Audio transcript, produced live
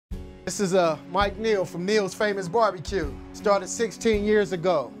This is Mike Neal from Neal's Famous Barbecue. Started 16 years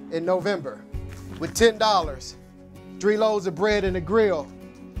ago in November with $10, 3 loaves of bread in the grill,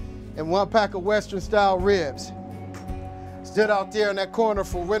 and 1 pack of Western-style ribs. Stood out there in that corner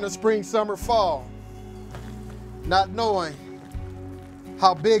for winter, spring, summer, fall, not knowing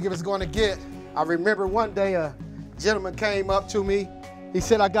how big it was going to get. I remember one day a gentleman came up to me. He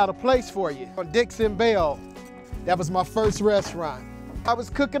said, "I got a place for you." On Dixon Bell, that was my first restaurant. I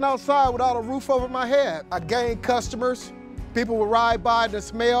was cooking outside without a roof over my head. I gained customers. People would ride by, the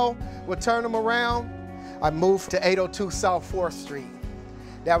smell would turn them around. I moved to 802 South 4th Street.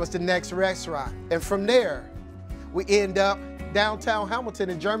 That was the next restaurant. And from there, we end up downtown Hamilton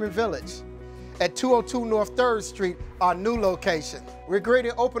in German Village at 202 North 3rd Street, our new location. We're going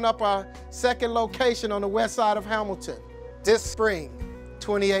to open up our second location on the west side of Hamilton this spring,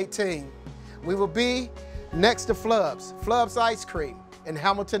 2018. We will be next to Flub's Ice Cream in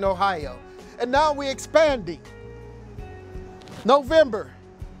Hamilton, Ohio. And now we're expanding. November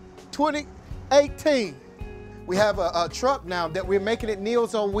 2018. We have a truck now that we're making it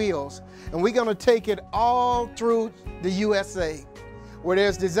Neal's on Wheels, and we're gonna take it all through the USA. Where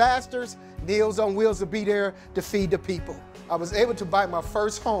there's disasters, Neal's on Wheels will be there to feed the people. I was able to buy my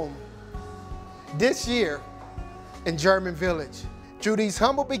first home this year in German Village. Through these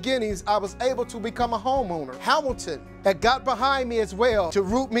humble beginnings, I was able to become a homeowner. Hamilton had got behind me as well to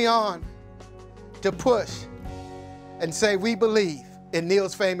root me on, to push and say, "We believe in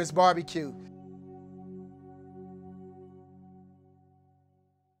Neal's Famous Barbecue."